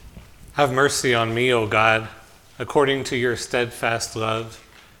Have mercy on me, O God, according to your steadfast love.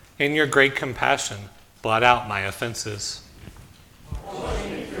 In your great compassion, blot out my offenses. Wash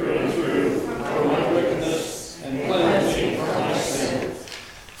me through and through from my wickedness, and cleanse me from my sin.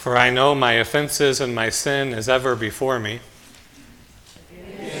 For I know my offenses, and my sin is ever before me.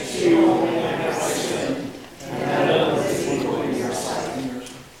 Against you only have I sinned, and have done what is evil in your sight,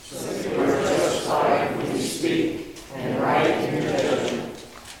 so that you are justified when you speak, and right in your judgment.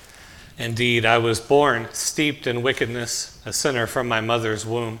 Indeed, I was born steeped in wickedness, a sinner from my mother's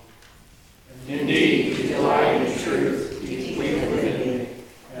womb. Indeed, you delight in truth deep within me,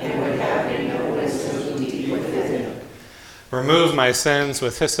 and would have me know wisdom deep within. Remove my sins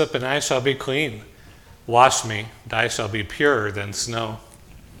with hyssop, and I shall be clean. Wash me, and I shall be purer than snow.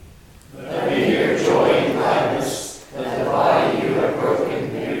 Let me hear joy and gladness, that the body you have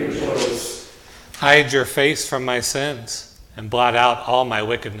broken may rejoice. Hide your face from my sins, and blot out all my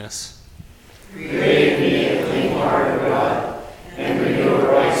wickedness. Create in me a clean heart, O God, and renew a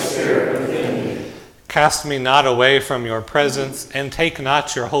right spirit within me. Cast me not away from your presence, and take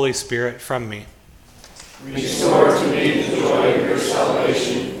not your Holy Spirit from me. Restore to me the joy of your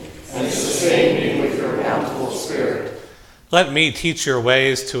salvation, and sustain me with your bountiful spirit. Let me teach your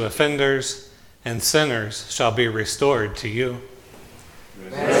ways to offenders, and sinners shall be restored to you.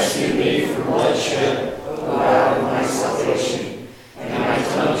 Rescue me from bloodshed, O God of my salvation, and my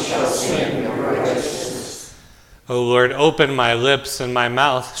tongue shall sing your righteousness. O Lord, open my lips, and my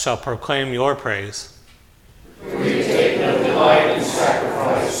mouth shall proclaim your praise. For you take no delight in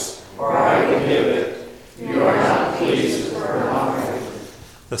sacrifice, or I would give it. You are not pleased with burnt offering.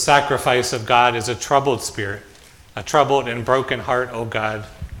 The sacrifice of God is a troubled spirit, a troubled and broken heart, O God,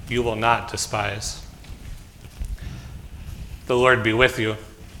 you will not despise. The Lord be with you.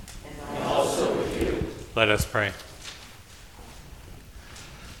 And also with you. Let us pray.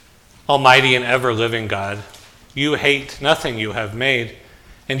 Almighty and ever-living God, you hate nothing you have made,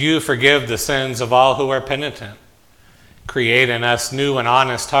 and you forgive the sins of all who are penitent. Create in us new and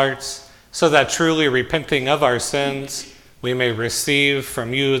honest hearts, so that truly repenting of our sins, we may receive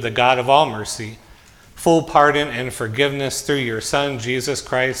from you, the God of all mercy, full pardon and forgiveness through your Son, Jesus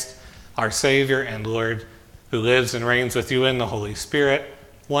Christ, our Savior and Lord, who lives and reigns with you in the Holy Spirit,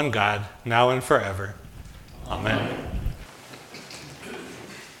 one God, now and forever. Amen.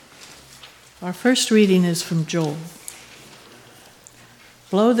 Our first reading is from Joel.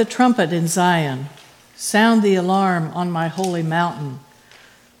 Blow the trumpet in Zion. Sound the alarm on my holy mountain.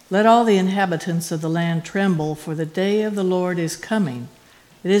 Let all the inhabitants of the land tremble, for the day of the Lord is coming.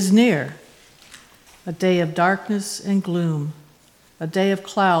 It is near, a day of darkness and gloom, a day of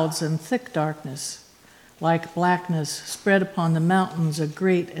clouds and thick darkness. Like blackness spread upon the mountains, a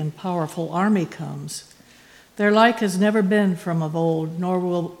great and powerful army comes. Their like has never been from of old, nor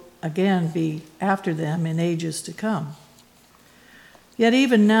will again be after them in ages to come. Yet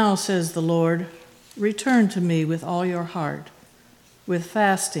even now, says the Lord, return to me with all your heart, with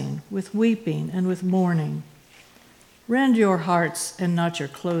fasting, with weeping, and with mourning. Rend your hearts and not your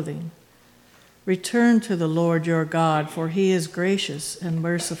clothing. Return to the Lord your God, for he is gracious and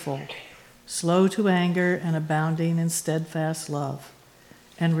merciful, slow to anger and abounding in steadfast love,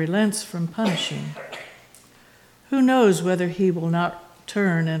 and relents from punishing. Who knows whether he will not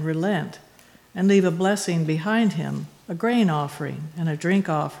turn and relent, and leave a blessing behind him, a grain offering and a drink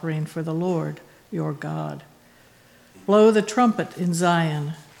offering for the Lord your God. Blow the trumpet in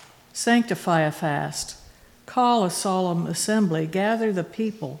Zion, sanctify a fast, call a solemn assembly, gather the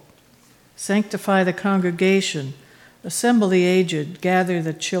people, sanctify the congregation, assemble the aged, gather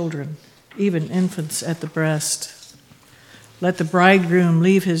the children, even infants at the breast. Let the bridegroom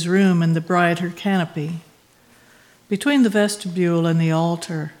leave his room and the bride her canopy. Between the vestibule and the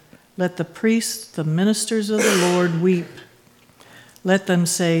altar, let the priests, the ministers of the Lord, weep. Let them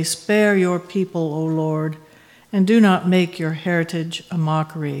say, spare your people, O Lord, and do not make your heritage a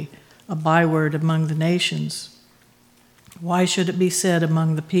mockery, a byword among the nations. Why should it be said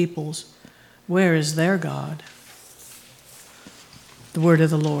among the peoples, where is their God? The word of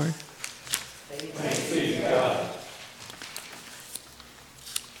the Lord. Thanks be to God.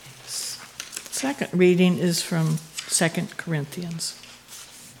 Second reading is from 2 Corinthians.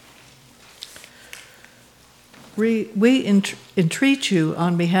 We entreat you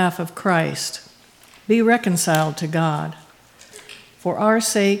on behalf of Christ, be reconciled to God. For our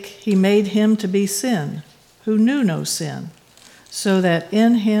sake he made him to be sin, who knew no sin, so that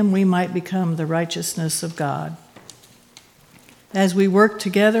in him we might become the righteousness of God. As we work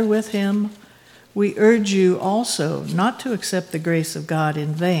together with him, we urge you also not to accept the grace of God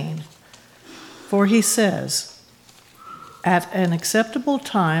in vain. For he says, At an acceptable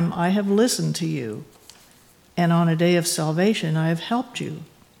time I have listened to you, and on a day of salvation I have helped you.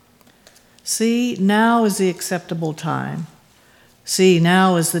 See, now is the acceptable time. See,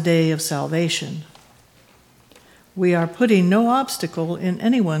 now is the day of salvation. We are putting no obstacle in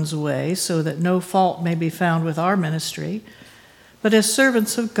anyone's way so that no fault may be found with our ministry, but as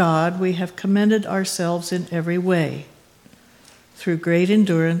servants of God we have commended ourselves in every way, through great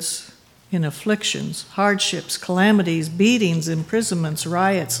endurance, in afflictions, hardships, calamities, beatings, imprisonments,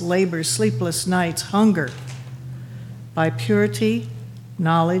 riots, labors, sleepless nights, hunger, by purity,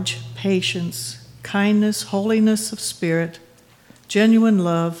 knowledge, patience, kindness, holiness of spirit, genuine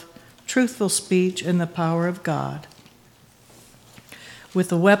love, truthful speech, and the power of God, with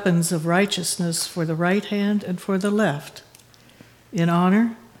the weapons of righteousness for the right hand and for the left, in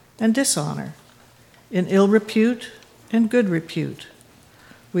honor and dishonor, in ill repute and good repute.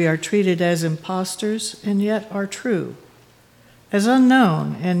 We are treated as impostors and yet are true, as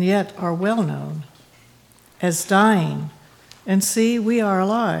unknown and yet are well known, as dying and see we are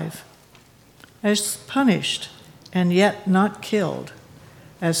alive, as punished and yet not killed,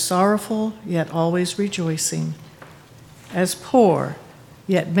 as sorrowful yet always rejoicing, as poor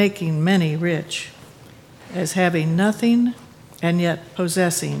yet making many rich, as having nothing and yet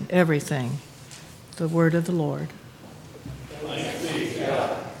possessing everything. The word of the Lord. Thanks be to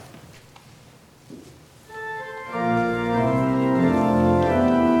God.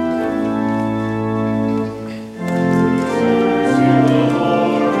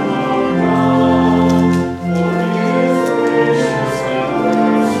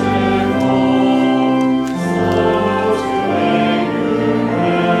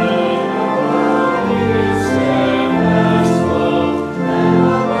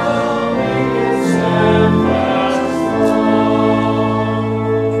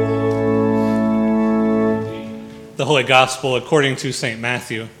 The Holy Gospel according to St.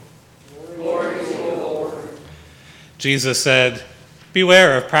 Matthew. Glory to the Lord. Jesus said,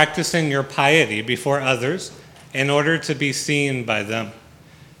 "Beware of practicing your piety before others in order to be seen by them,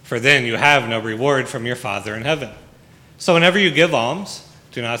 for then you have no reward from your Father in heaven. So whenever you give alms,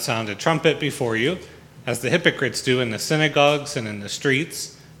 do not sound a trumpet before you, as the hypocrites do in the synagogues and in the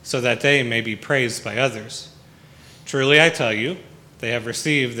streets, so that they may be praised by others. Truly I tell you, they have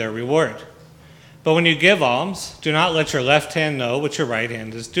received their reward. But when you give alms, do not let your left hand know what your right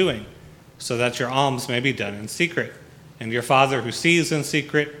hand is doing, so that your alms may be done in secret, and your Father who sees in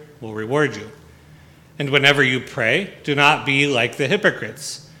secret will reward you. And whenever you pray, do not be like the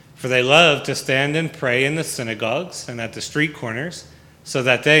hypocrites, for they love to stand and pray in the synagogues and at the street corners, so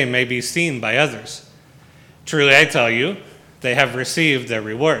that they may be seen by others. Truly I tell you, they have received their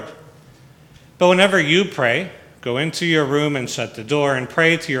reward. But whenever you pray, go into your room and shut the door and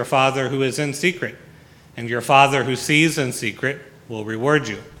pray to your Father who is in secret, and your Father who sees in secret will reward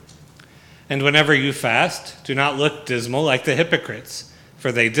you. And whenever you fast, do not look dismal like the hypocrites,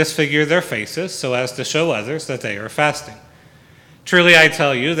 for they disfigure their faces so as to show others that they are fasting. Truly I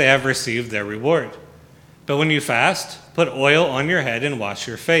tell you, they have received their reward. But when you fast, put oil on your head and wash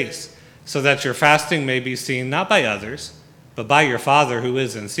your face, so that your fasting may be seen not by others, but by your Father who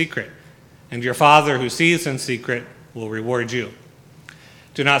is in secret. And your Father who sees in secret will reward you.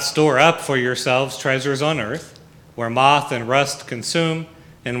 Do not store up for yourselves treasures on earth, where moth and rust consume,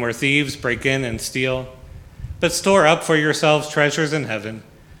 and where thieves break in and steal. But store up for yourselves treasures in heaven,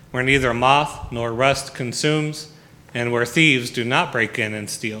 where neither moth nor rust consumes, and where thieves do not break in and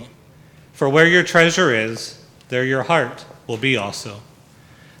steal. For where your treasure is, there your heart will be also."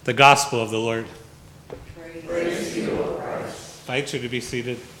 The Gospel of the Lord. Praise to you, O Christ. I invite you to be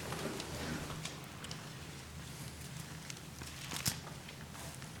seated.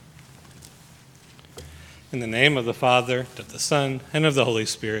 In the name of the Father, of the Son, and of the Holy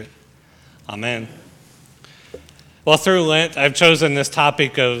Spirit. Amen. Well, through Lent, I've chosen this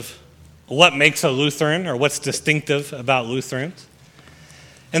topic of what makes a Lutheran, or what's distinctive about Lutherans.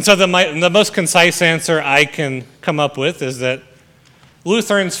 And so the most concise answer I can come up with is that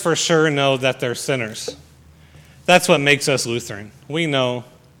Lutherans for sure know that they're sinners. That's what makes us Lutheran. We know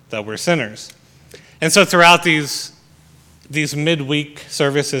that we're sinners. And so throughout these midweek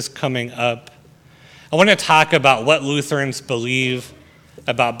services coming up, I want to talk about what Lutherans believe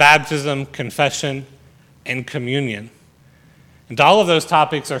about baptism, confession, and communion. And all of those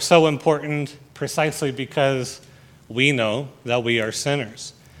topics are so important precisely because we know that we are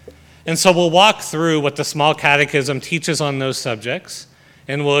sinners. And so we'll walk through what the Small Catechism teaches on those subjects,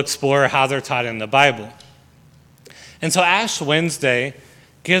 and we'll explore how they're taught in the Bible. And so Ash Wednesday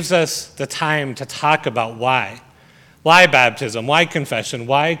gives us the time to talk about why. Why baptism, why confession,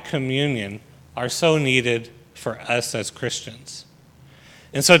 why communion are so needed for us as Christians.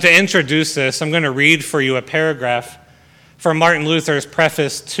 And so to introduce this, I'm going to read for you a paragraph from Martin Luther's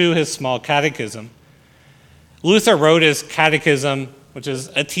preface to his small catechism. Luther wrote his catechism, which is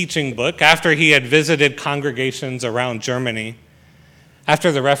a teaching book, after he had visited congregations around Germany,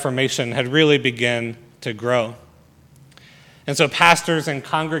 after the Reformation had really begun to grow. And so pastors and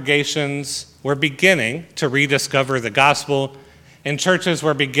congregations were beginning to rediscover the gospel, and churches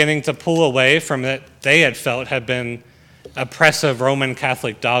were beginning to pull away from what they had felt had been oppressive Roman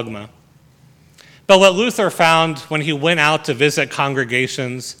Catholic dogma. But what Luther found when he went out to visit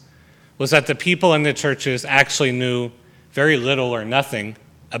congregations was that the people in the churches actually knew very little or nothing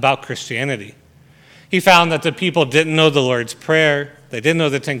about Christianity. He found that the people didn't know the Lord's Prayer, they didn't know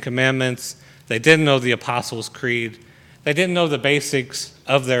the Ten Commandments, they didn't know the Apostles' Creed, they didn't know the basics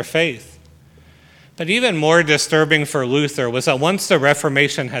of their faith. But even more disturbing for Luther was that once the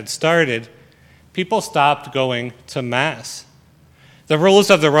Reformation had started, people stopped going to Mass. The rules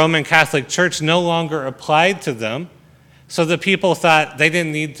of the Roman Catholic Church no longer applied to them, so the people thought they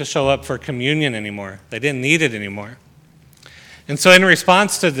didn't need to show up for communion anymore. They didn't need it anymore. And so in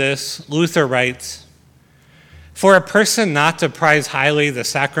response to this, Luther writes, "For a person not to prize highly the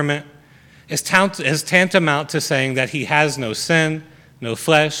sacrament is tantamount to saying that he has no sin, no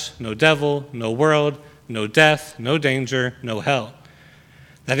flesh, no devil, no world, no death, no danger, no hell.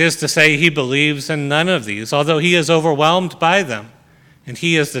 That is to say, he believes in none of these, although he is overwhelmed by them, and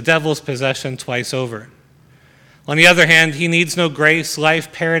he is the devil's possession twice over. On the other hand, he needs no grace,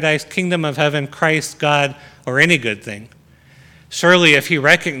 life, paradise, kingdom of heaven, Christ, God, or any good thing. Surely if he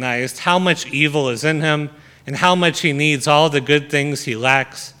recognized how much evil is in him and how much he needs all the good things he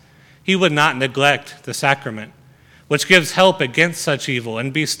lacks, he would not neglect the sacrament, which gives help against such evil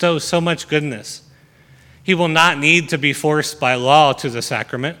and bestows so much goodness. He will not need to be forced by law to the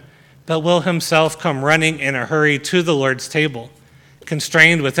sacrament, but will himself come running in a hurry to the Lord's table,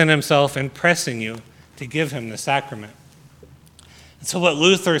 constrained within himself and pressing you to give him the sacrament." And so what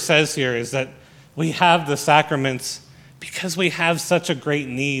Luther says here is that we have the sacraments because we have such a great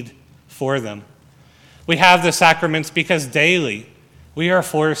need for them. We have the sacraments because daily we are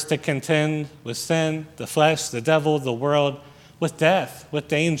forced to contend with sin, the flesh, the devil, the world, with death, with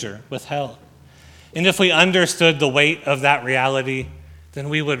danger, with hell. And if we understood the weight of that reality, then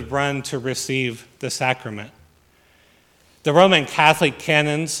we would run to receive the sacrament. The Roman Catholic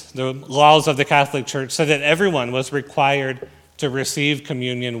canons, the laws of the Catholic Church, said that everyone was required to receive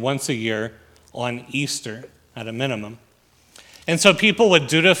communion once a year on Easter at a minimum. And so people would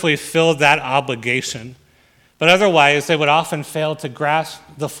dutifully fill that obligation, but otherwise they would often fail to grasp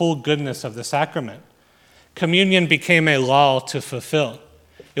the full goodness of the sacrament. Communion became a law to fulfill.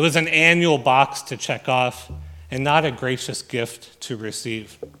 It was an annual box to check off and not a gracious gift to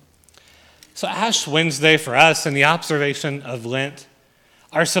receive. So Ash Wednesday for us and the observation of Lent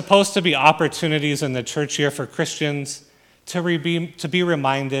are supposed to be opportunities in the church year for Christians to be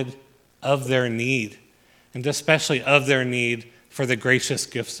reminded of their need, and especially of their need for the gracious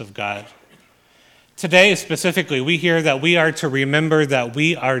gifts of God. Today, specifically, we hear that we are to remember that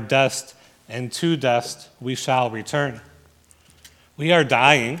we are dust, and to dust we shall return. We are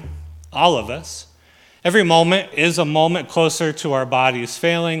dying, all of us. Every moment is a moment closer to our bodies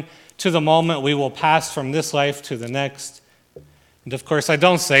failing, to the moment we will pass from this life to the next. And of course, I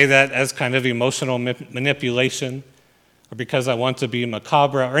don't say that as kind of emotional manipulation or because I want to be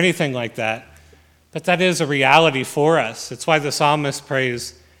macabre or anything like that, but that is a reality for us. It's why the psalmist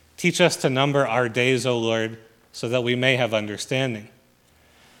prays, "Teach us to number our days, O Lord, so that we may have understanding."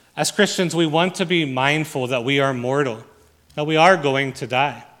 As Christians, we want to be mindful that we are mortal, that we are going to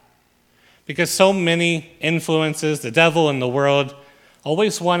die, because so many influences, the devil and the world,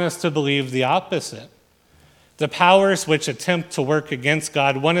 always want us to believe the opposite. The powers which attempt to work against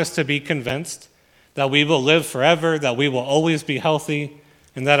God want us to be convinced that we will live forever, that we will always be healthy,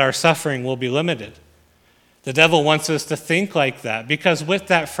 and that our suffering will be limited. The devil wants us to think like that because with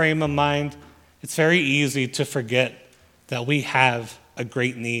that frame of mind, it's very easy to forget that we have a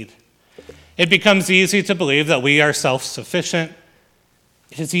great need. It becomes easy to believe that we are self-sufficient.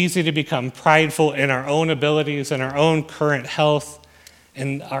 It is easy to become prideful in our own abilities and our own current health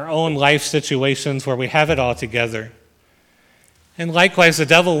in our own life situations where we have it all together. And likewise, the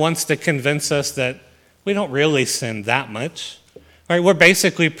devil wants to convince us that we don't really sin that much. Right? We're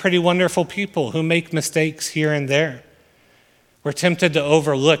basically pretty wonderful people who make mistakes here and there. We're tempted to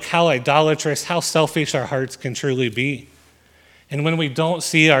overlook how idolatrous, how selfish our hearts can truly be. And when we don't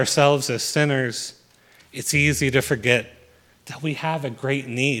see ourselves as sinners, it's easy to forget that we have a great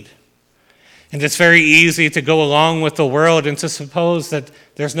need. And it's very easy to go along with the world and to suppose that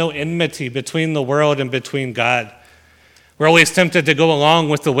there's no enmity between the world and between God. We're always tempted to go along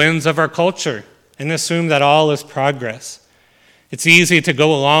with the winds of our culture and assume that all is progress. It's easy to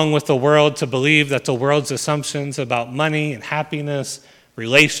go along with the world, to believe that the world's assumptions about money and happiness,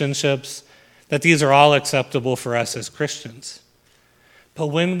 relationships, that these are all acceptable for us as Christians. But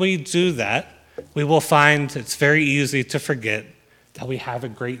when we do that, we will find it's very easy to forget that we have a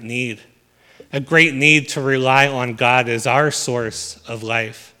great need to rely on God as our source of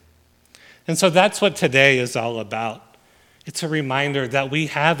life. And so that's what today is all about. It's a reminder that we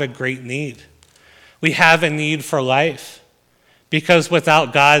have a great need. We have a need for life, because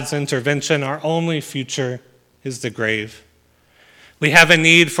without God's intervention, our only future is the grave. We have a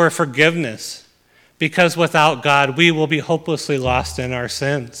need for forgiveness, because without God, we will be hopelessly lost in our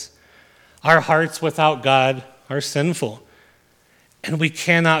sins. Our hearts without God are sinful, and we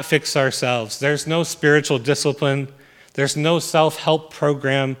cannot fix ourselves. There's no spiritual discipline. There's no self-help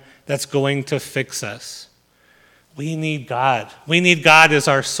program that's going to fix us. We need God. We need God as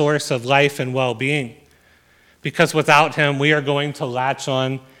our source of life and well-being, because without him, we are going to latch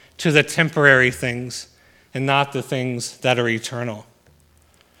on to the temporary things and not the things that are eternal.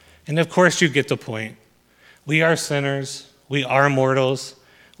 And of course, you get the point. We are sinners. We are mortals.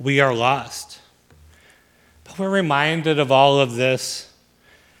 We are lost. But we're reminded of all of this.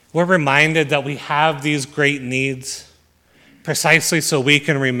 We're reminded that we have these great needs precisely so we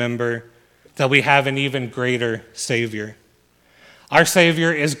can remember that we have an even greater Savior. Our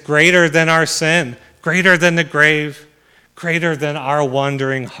Savior is greater than our sin, greater than the grave, greater than our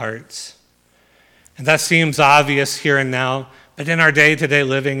wandering hearts. And that seems obvious here and now, but in our day-to-day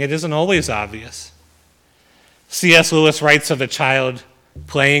living, it isn't always obvious. C.S. Lewis writes of a child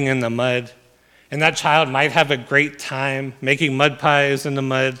playing in the mud, and that child might have a great time making mud pies in the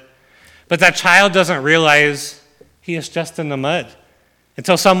mud, but that child doesn't realize he is just in the mud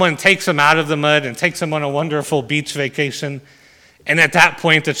until someone takes him out of the mud and takes him on a wonderful beach vacation. And at that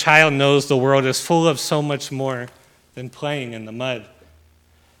point, the child knows the world is full of so much more than playing in the mud.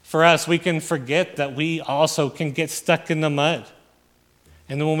 For us, we can forget that we also can get stuck in the mud.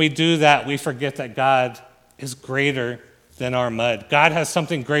 And when we do that, we forget that God is greater than our mud. God has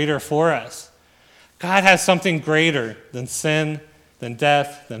something greater for us. God has something greater than sin, than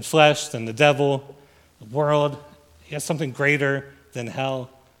death, than flesh, than the devil, the world. He has something greater than hell.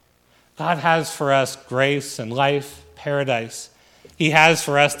 God has for us grace and life, paradise. He has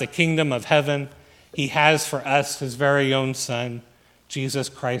for us the kingdom of heaven. He has for us his very own Son, Jesus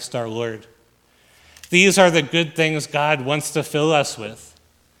Christ our Lord. These are the good things God wants to fill us with.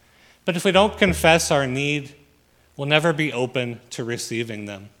 But if we don't confess our need, we'll never be open to receiving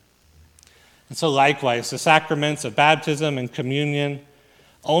them. And so likewise, the sacraments of baptism and communion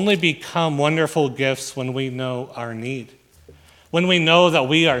only become wonderful gifts when we know our need. When we know that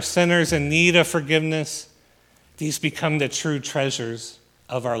we are sinners in need of forgiveness, these become the true treasures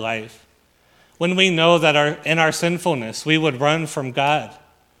of our life. When we know that in our sinfulness we would run from God,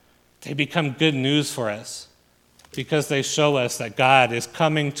 they become good news for us because they show us that God is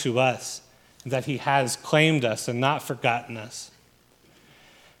coming to us and that he has claimed us and not forgotten us.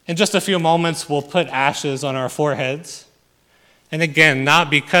 In just a few moments, we'll put ashes on our foreheads. And again, not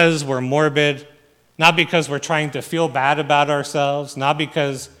because we're morbid, not because we're trying to feel bad about ourselves, not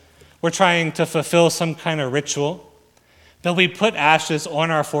because we're trying to fulfill some kind of ritual, but we put ashes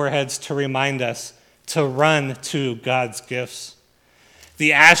on our foreheads to remind us to run to God's gifts.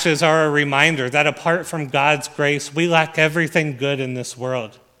 The ashes are a reminder that apart from God's grace, we lack everything good in this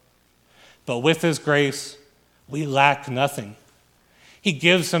world. But with his grace, we lack nothing. He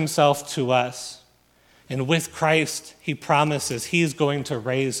gives himself to us. And with Christ, he promises he's going to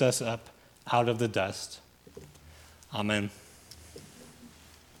raise us up out of the dust. Amen.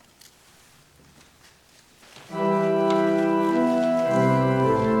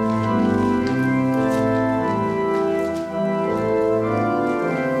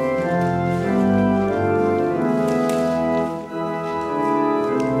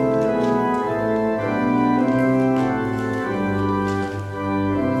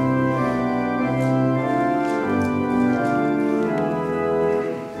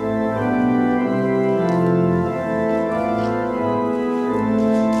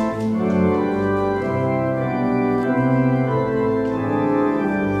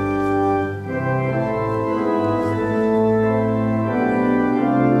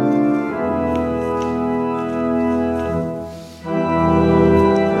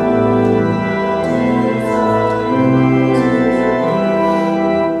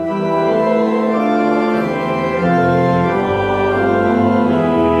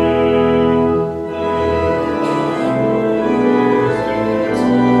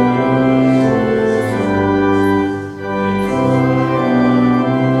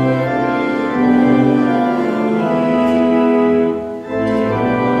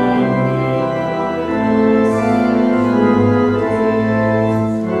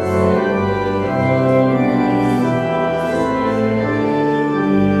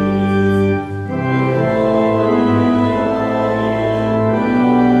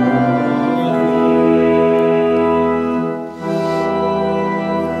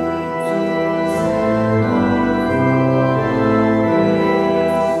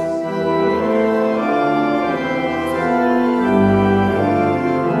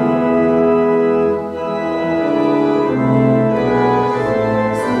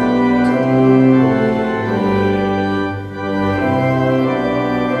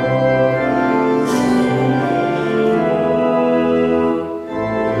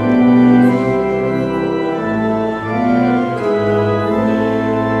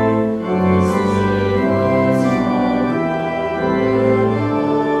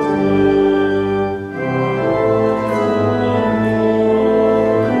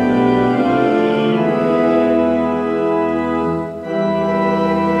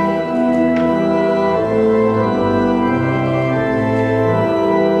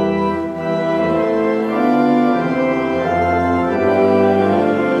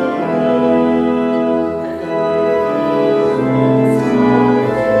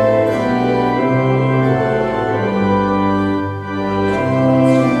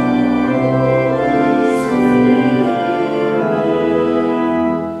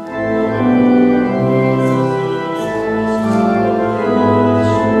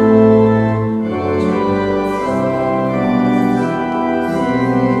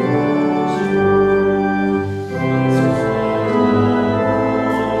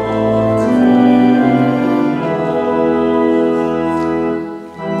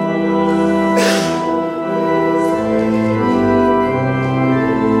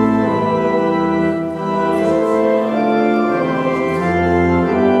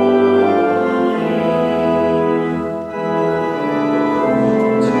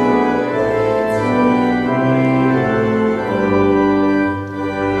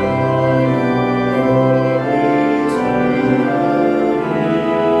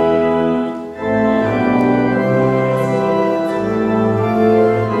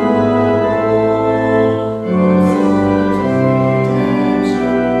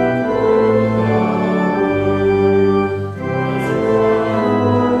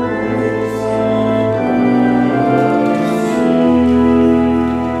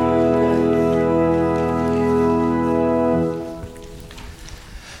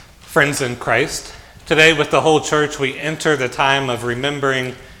 Friends in Christ, today with the whole church we enter the time of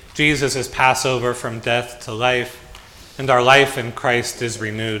remembering Jesus' Passover from death to life, and our life in Christ is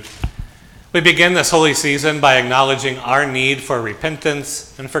renewed. We begin this holy season by acknowledging our need for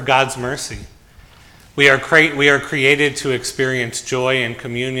repentance and for God's mercy. We are created to experience joy and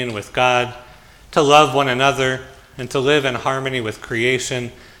communion with God, to love one another, and to live in harmony with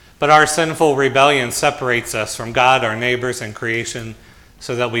creation, but our sinful rebellion separates us from God, our neighbors, and creation,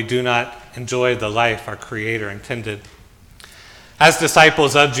 so that we do not enjoy the life our Creator intended. As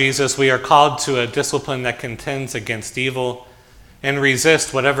disciples of Jesus, we are called to a discipline that contends against evil and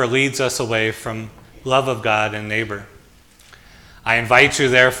resist whatever leads us away from love of God and neighbor. I invite you,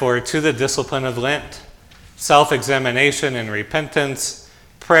 therefore, to the discipline of Lent, self-examination and repentance,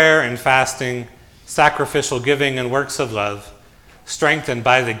 prayer and fasting, sacrificial giving and works of love, strengthened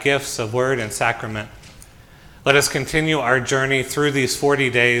by the gifts of word and sacrament. Let us continue our journey through these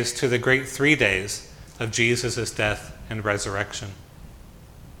 40 days to the great 3 days of Jesus' death and resurrection.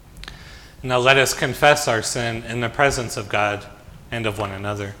 Now let us confess our sin in the presence of God and of one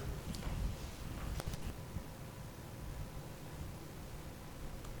another.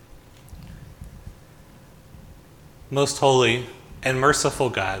 Most holy and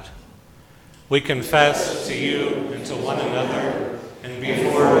merciful God, we confess to you and to one another and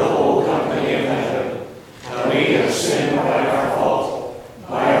before the whole company of heaven that we have sinned by our fault,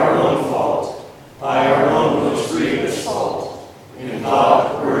 by our own fault, by our own most grievous fault, in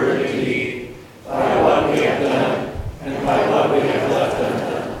thought, word, and deed, by what we have done and by what we have left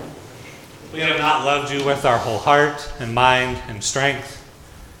undone. We have not loved you with our whole heart and mind and strength.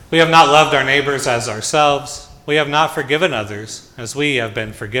 We have not loved our neighbors as ourselves. We have not forgiven others as we have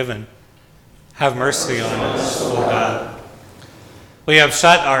been forgiven. Have mercy on us, O God. We have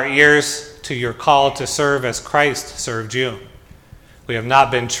shut our ears to your call to serve as Christ served you. We have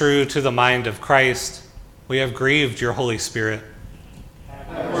not been true to the mind of Christ. We have grieved your Holy Spirit.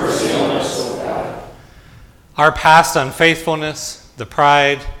 Have mercy on us, O God. Our past unfaithfulness, the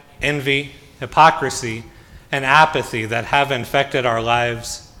pride, envy, hypocrisy, and apathy that have infected our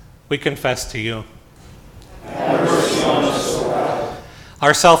lives, we confess to you. Have mercy on us, O God.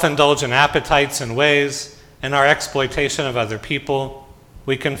 Our self-indulgent appetites and ways, and our exploitation of other people,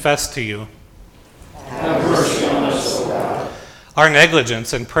 we confess to you. Have mercy on us, O God. Our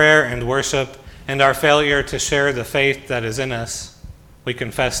negligence in prayer and worship, and our failure to share the faith that is in us, we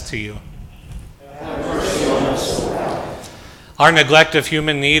confess to you. Have mercy on us, O God. Our neglect of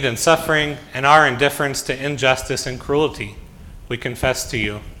human need and suffering, and our indifference to injustice and cruelty, we confess to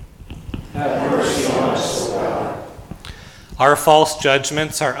you. Have mercy on us, O God. Our false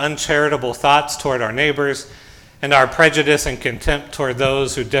judgments, our uncharitable thoughts toward our neighbors, and our prejudice and contempt toward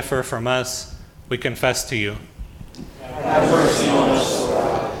those who differ from us, we confess to you. Have mercy on us, O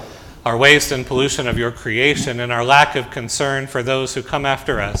God. Our waste and pollution of your creation, and our lack of concern for those who come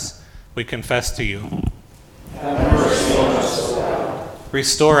after us, we confess to you. Have mercy on us, O God.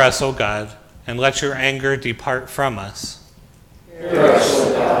 Restore us, O God, and let your anger depart from us. Hear us,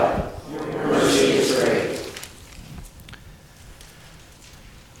 O God. Your mercy is great.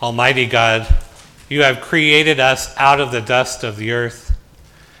 Almighty God, you have created us out of the dust of the earth.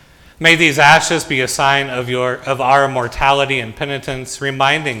 May these ashes be a sign of our mortality and penitence,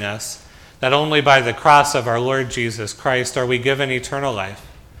 reminding us that only by the cross of our Lord Jesus Christ are we given eternal life.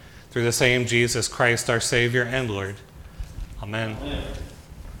 Through the same Jesus Christ, our Savior and Lord. Amen.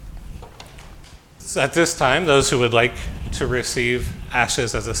 So at this time, those who would like to receive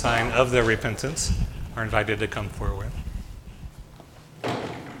ashes as a sign of their repentance are invited to come forward.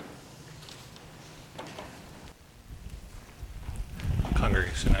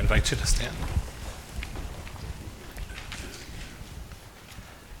 Congregation, I invite you to stand.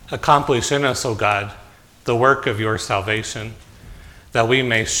 Accomplish in us, O God, the work of your salvation, that we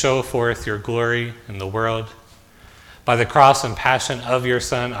may show forth your glory in the world. By the cross and passion of your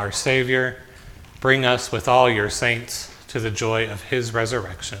Son, our Savior, bring us with all your saints to the joy of his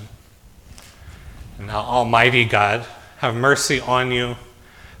resurrection. And now, Almighty God, have mercy on you,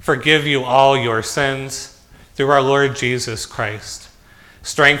 forgive you all your sins through our Lord Jesus Christ,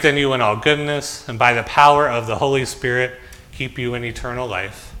 strengthen you in all goodness, and by the power of the Holy Spirit, keep you in eternal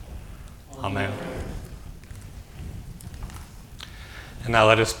life. Amen. And now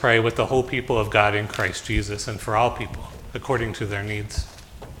let us pray with the whole people of God in Christ Jesus, and for all people, according to their needs.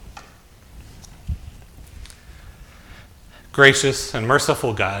 Gracious and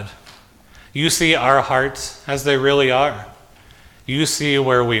merciful God, you see our hearts as they really are. You see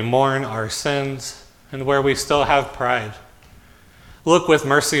where we mourn our sins and where we still have pride. Look with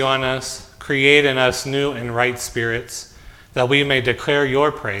mercy on us, create in us new and right spirits, that we may declare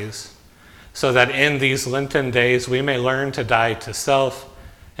your praise, so that in these Lenten days we may learn to die to self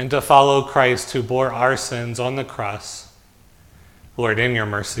and to follow Christ who bore our sins on the cross. Lord, in your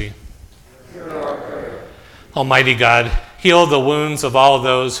mercy. Almighty God, heal the wounds of all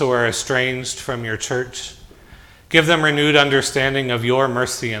those who are estranged from your church. Give them renewed understanding of your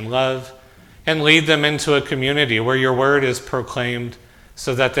mercy and love, and lead them into a community where your word is proclaimed,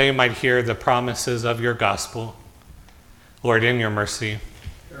 so that they might hear the promises of your gospel. Lord, in your mercy.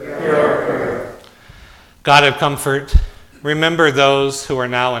 God of comfort, remember those who are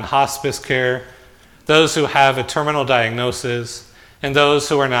now in hospice care, those who have a terminal diagnosis, and those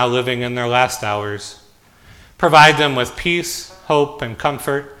who are now living in their last hours. Provide them with peace, hope, and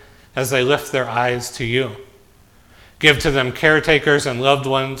comfort as they lift their eyes to you. Give to them caretakers and loved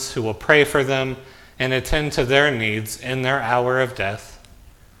ones who will pray for them and attend to their needs in their hour of death.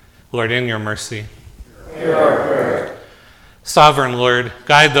 Lord, in your mercy. Hear our prayer. Sovereign Lord,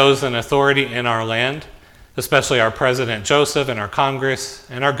 guide those in authority in our land, especially our President Joseph and our Congress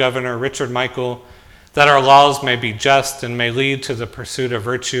and our Governor Richard Michael, that our laws may be just and may lead to the pursuit of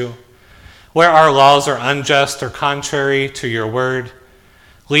virtue. Where our laws are unjust or contrary to your word,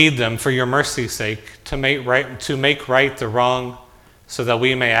 lead them for your mercy's sake to make right the wrong, so that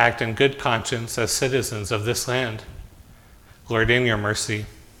we may act in good conscience as citizens of this land. Lord, in your mercy.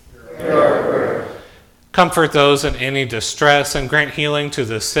 Hear our prayer. Comfort those in any distress and grant healing to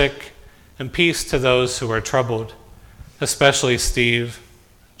the sick and peace to those who are troubled, especially Steve,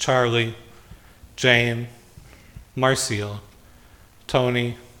 Charlie, Jane, Marcial,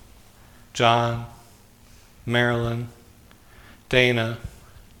 Tony, John, Marilyn, Dana,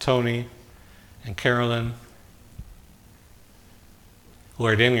 Tony, and Carolyn.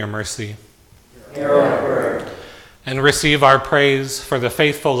 Lord, in your mercy. Hear our prayer. And receive our praise for the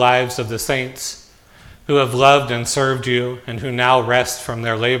faithful lives of the saints who have loved and served you and who now rest from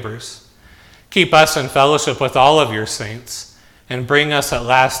their labors. Keep us in fellowship with all of your saints and bring us at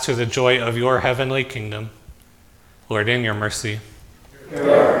last to the joy of your heavenly kingdom. Lord, in your mercy. Hear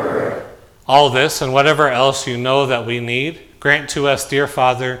our prayer. All this and whatever else you know that we need, grant to us, dear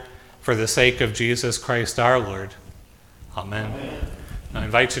Father, for the sake of Jesus Christ our Lord. Amen. I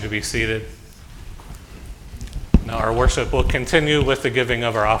invite you to be seated. Now our worship will continue with the giving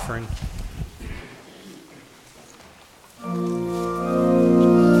of our offering.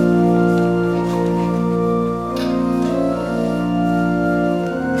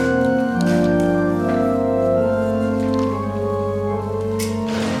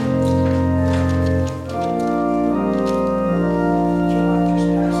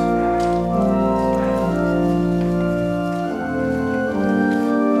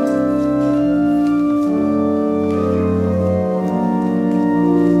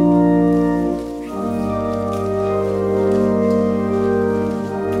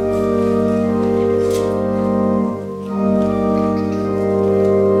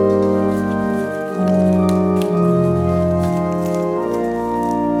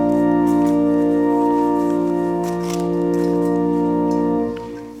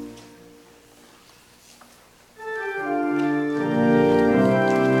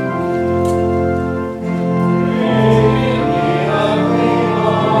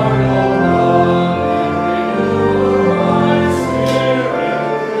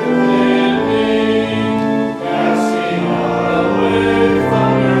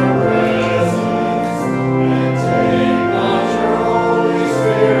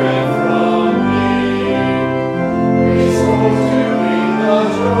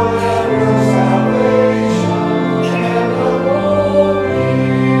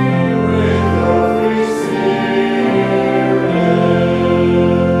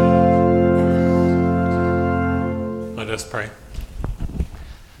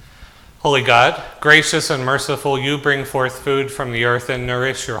 Holy God, gracious and merciful, you bring forth food from the earth and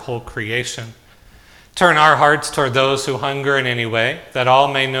nourish your whole creation. Turn our hearts toward those who hunger in any way, that all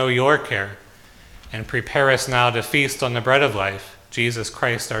may know your care, and prepare us now to feast on the bread of life, Jesus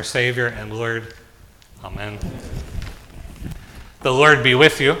Christ, our Savior and Lord. Amen. The Lord be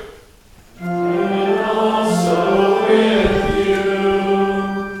with you. And also with you.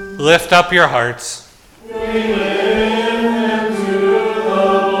 Lift up your hearts. We lift them to the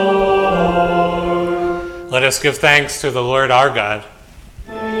Lord. Let us give thanks to the Lord our God.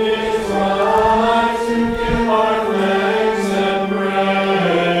 It is right to give our thanks and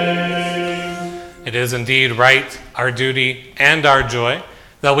praise. It is indeed right, our duty, and our joy,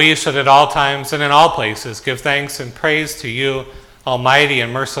 that we should at all times and in all places give thanks and praise to you, Almighty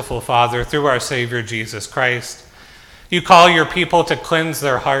and merciful Father, through our Savior Jesus Christ. You call your people to cleanse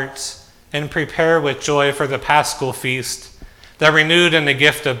their hearts and prepare with joy for the Paschal feast that renewed in the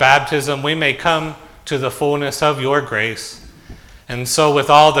gift of baptism, we may come to the fullness of your grace. And so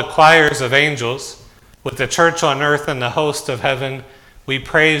with all the choirs of angels, with the church on earth and the host of heaven, we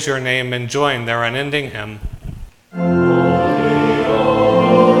praise your name and join their unending hymn.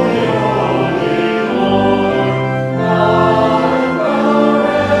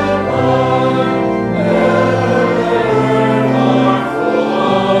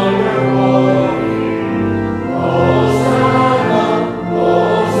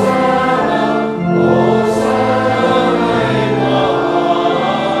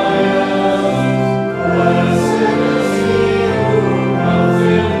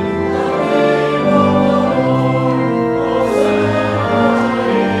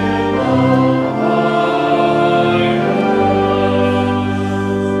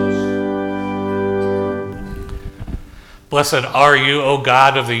 Blessed are you, O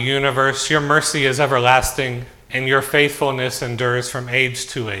God of the universe. Your mercy is everlasting, and your faithfulness endures from age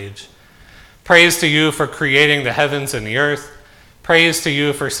to age. Praise to you for creating the heavens and the earth. Praise to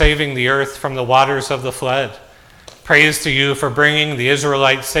you for saving the earth from the waters of the flood. Praise to you for bringing the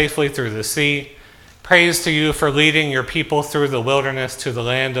Israelites safely through the sea. Praise to you for leading your people through the wilderness to the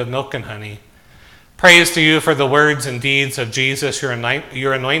land of milk and honey. Praise to you for the words and deeds of Jesus, your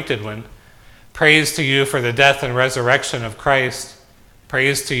anointed one. Praise to you for the death and resurrection of Christ.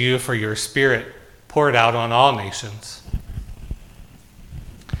 Praise to you for your Spirit poured out on all nations.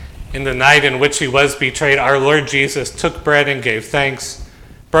 In the night in which he was betrayed, our Lord Jesus took bread and gave thanks,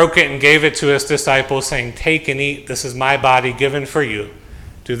 broke it and gave it to his disciples, saying, "Take and eat, this is my body given for you.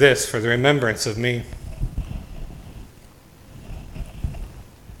 Do this for the remembrance of me."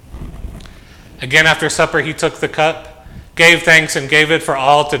 Again after supper he took the cup, gave thanks and gave it for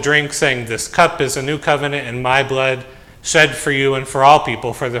all to drink, saying, "This cup is a new covenant in my blood, shed for you and for all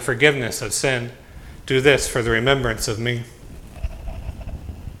people for the forgiveness of sin. Do this for the remembrance of me."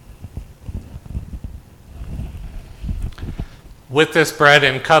 With this bread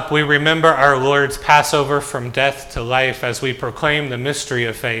and cup, we remember our Lord's Passover from death to life as we proclaim the mystery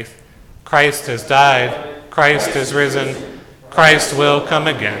of faith. Christ has died, Christ is risen, Christ will come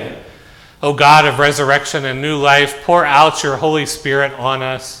again. O God of resurrection and new life, pour out your Holy Spirit on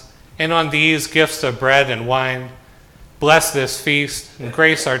us and on these gifts of bread and wine. Bless this feast and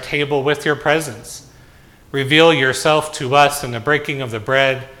grace our table with your presence. Reveal yourself to us in the breaking of the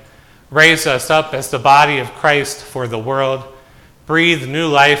bread. Raise us up as the body of Christ for the world. Breathe new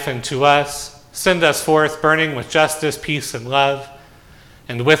life into us. Send us forth burning with justice, peace, and love.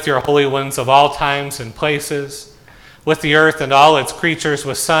 And with your holy ones of all times and places, with the earth and all its creatures,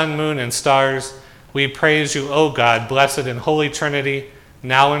 with sun, moon, and stars, we praise you, O God, blessed in Holy Trinity,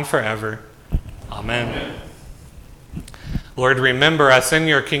 now and forever. Amen. Amen. Lord, remember us in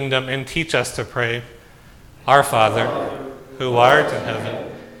your kingdom and teach us to pray. Our Father, who art in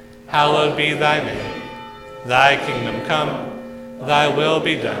heaven, hallowed be thy name. Thy kingdom come, thy will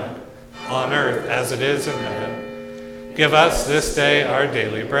be done, on earth as it is in heaven. Give us this day our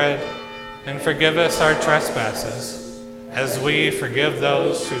daily bread, and forgive us our trespasses, as we forgive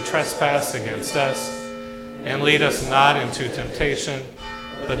those who trespass against us. And lead us not into temptation,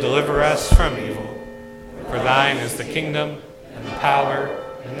 but deliver us from evil. For thine is the kingdom, and the power,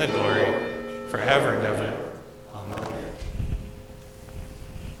 and the glory, forever and ever. Amen.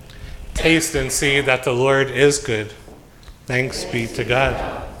 Taste and see that the Lord is good. Thanks be to God.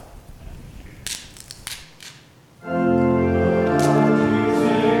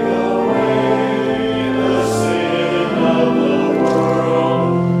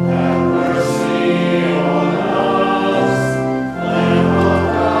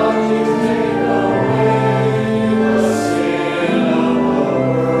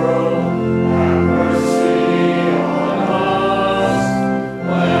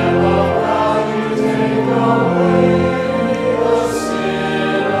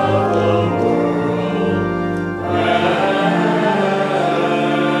 Sin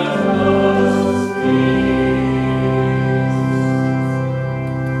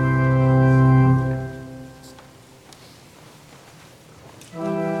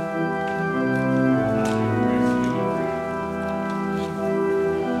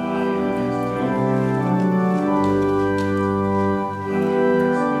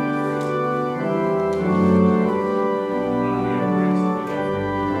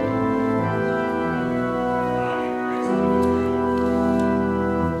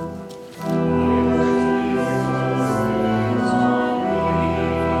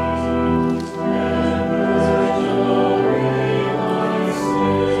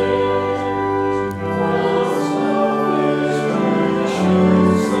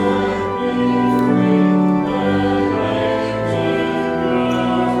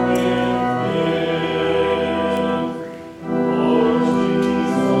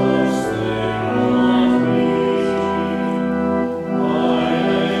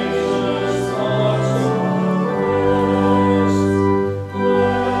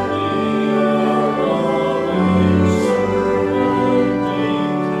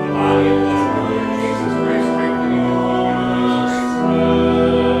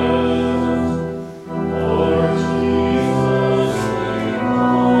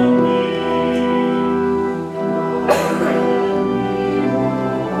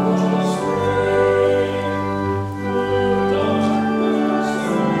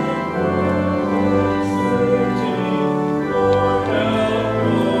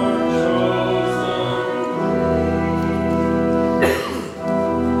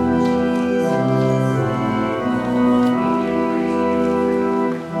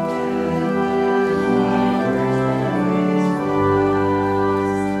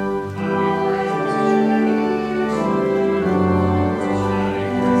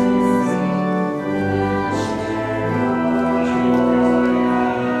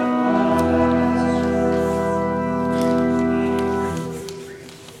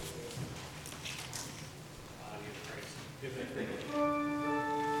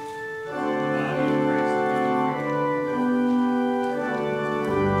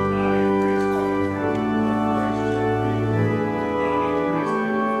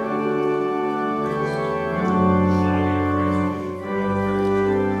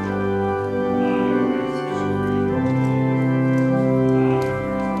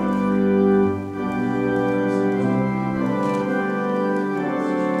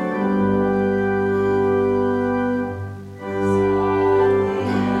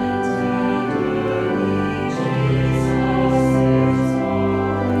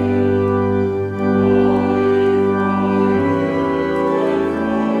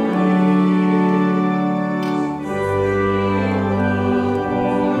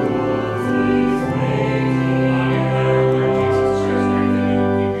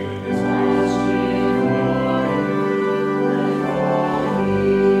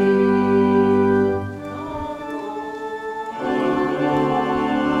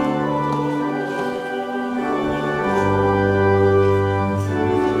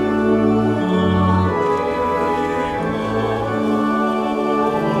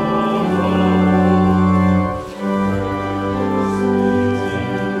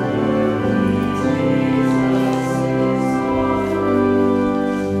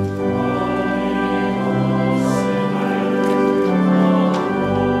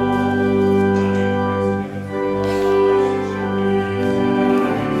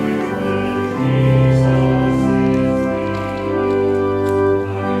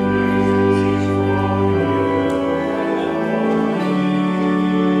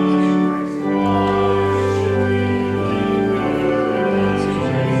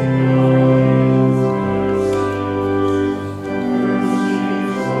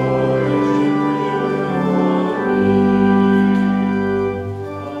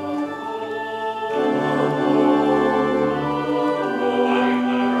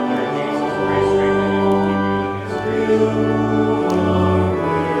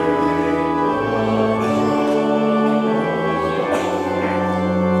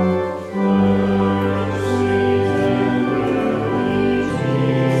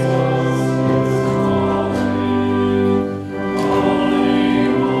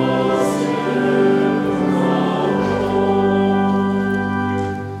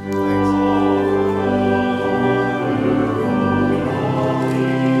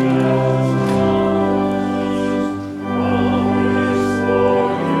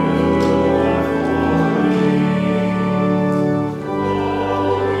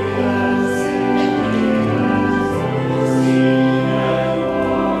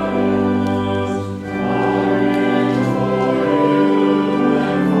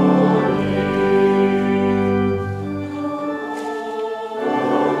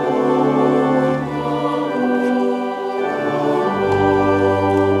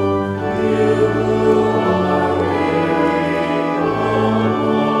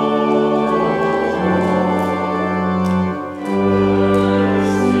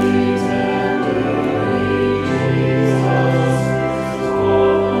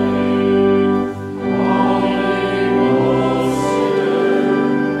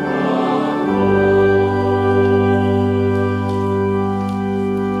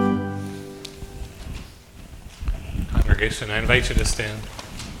congregation, I invite you to stand.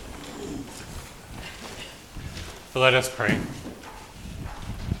 Let us pray.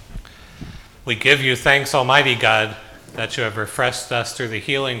 We give you thanks, Almighty God, that you have refreshed us through the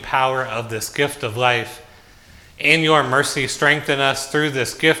healing power of this gift of life. In your mercy, strengthen us through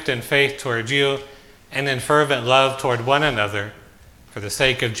this gift in faith toward you and in fervent love toward one another, for the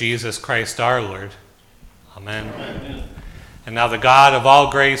sake of Jesus Christ our Lord. Amen. Amen. And now the God of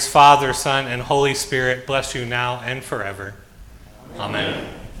all grace, Father, Son, and Holy Spirit, bless you now and forever. Amen.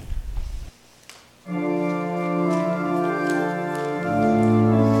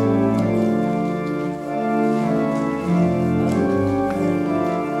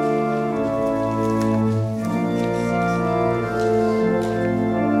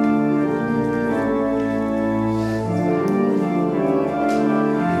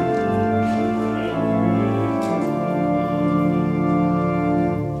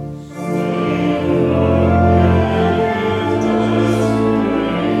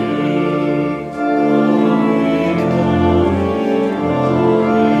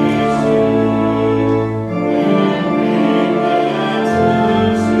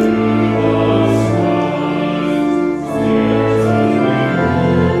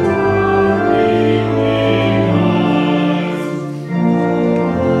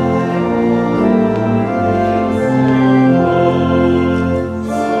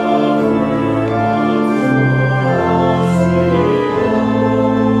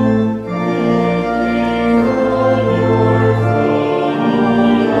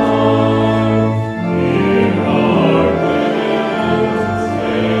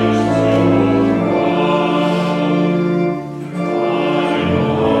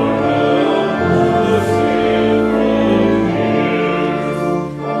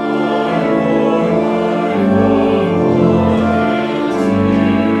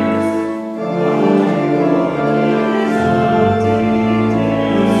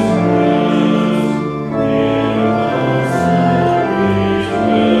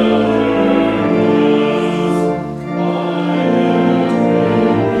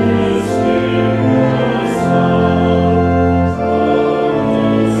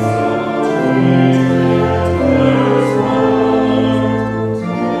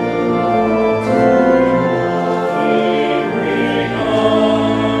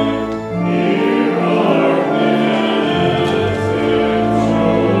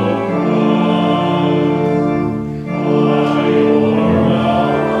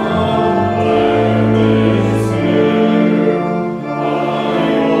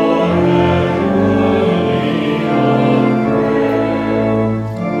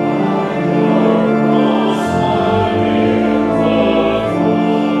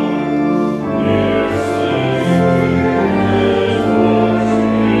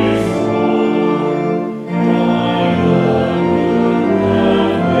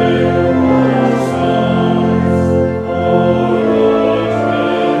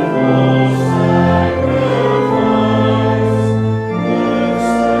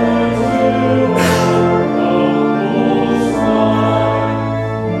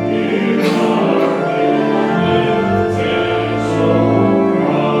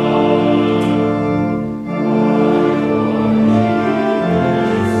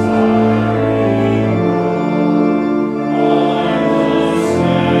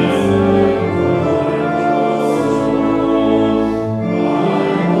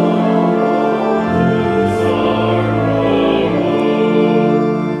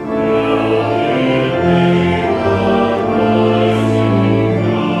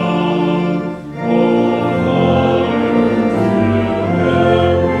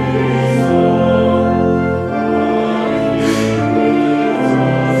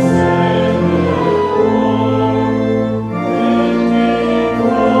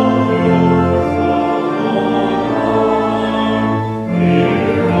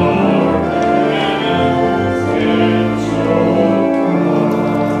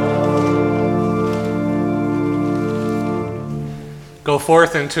 Go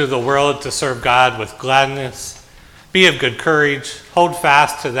forth into the world to serve God with gladness. Be of good courage. Hold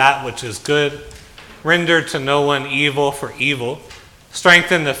fast to that which is good. Render to no one evil for evil.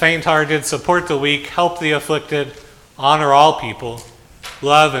 Strengthen the faint-hearted. Support the weak. Help the afflicted. Honor all people.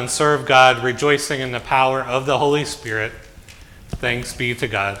 Love and serve God, rejoicing in the power of the Holy Spirit. Thanks be to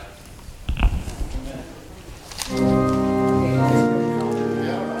God.